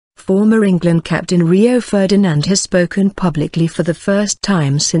Former England captain Rio Ferdinand has spoken publicly for the first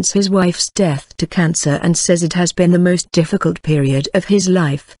time since his wife's death to cancer and says it has been the most difficult period of his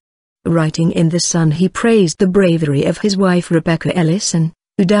life. Writing in The Sun, he praised the bravery of his wife Rebecca Ellison,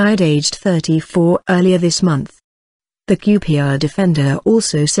 who died aged 34 earlier this month. The QPR defender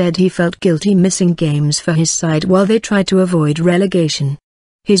also said he felt guilty missing games for his side while they tried to avoid relegation.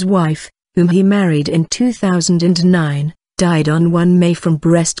 His wife, whom he married in 2009, died on 1 May from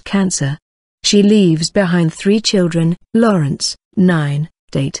breast cancer. She leaves behind 3 children, Lawrence, 9,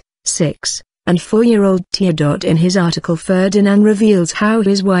 8, 6, and 4-year-old Tia. In his article, Ferdinand reveals how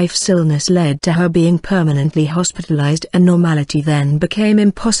his wife's illness led to her being permanently hospitalized and normality then became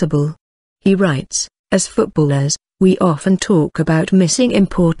impossible. He writes, "As footballers, we often talk about missing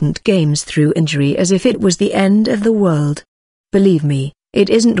important games through injury as if it was the end of the world. Believe me, it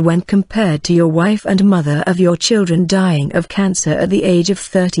isn't when compared to your wife and mother of your children dying of cancer at the age of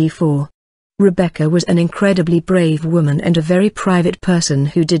 34. Rebecca was an incredibly brave woman and a very private person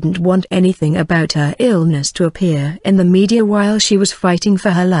who didn't want anything about her illness to appear in the media while she was fighting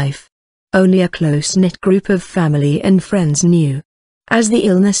for her life. Only a close-knit group of family and friends knew." As the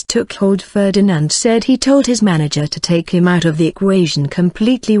illness took hold, Ferdinand said he told his manager to take him out of the equation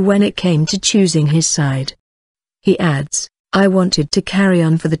completely when it came to choosing his side. He adds, "I wanted to carry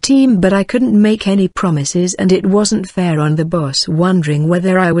on for the team but I couldn't make any promises and it wasn't fair on the boss wondering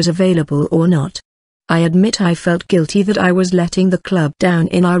whether I was available or not. I admit I felt guilty that I was letting the club down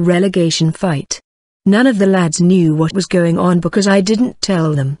in our relegation fight. None of the lads knew what was going on because I didn't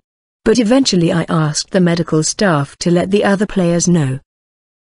tell them. But eventually I asked the medical staff to let the other players know.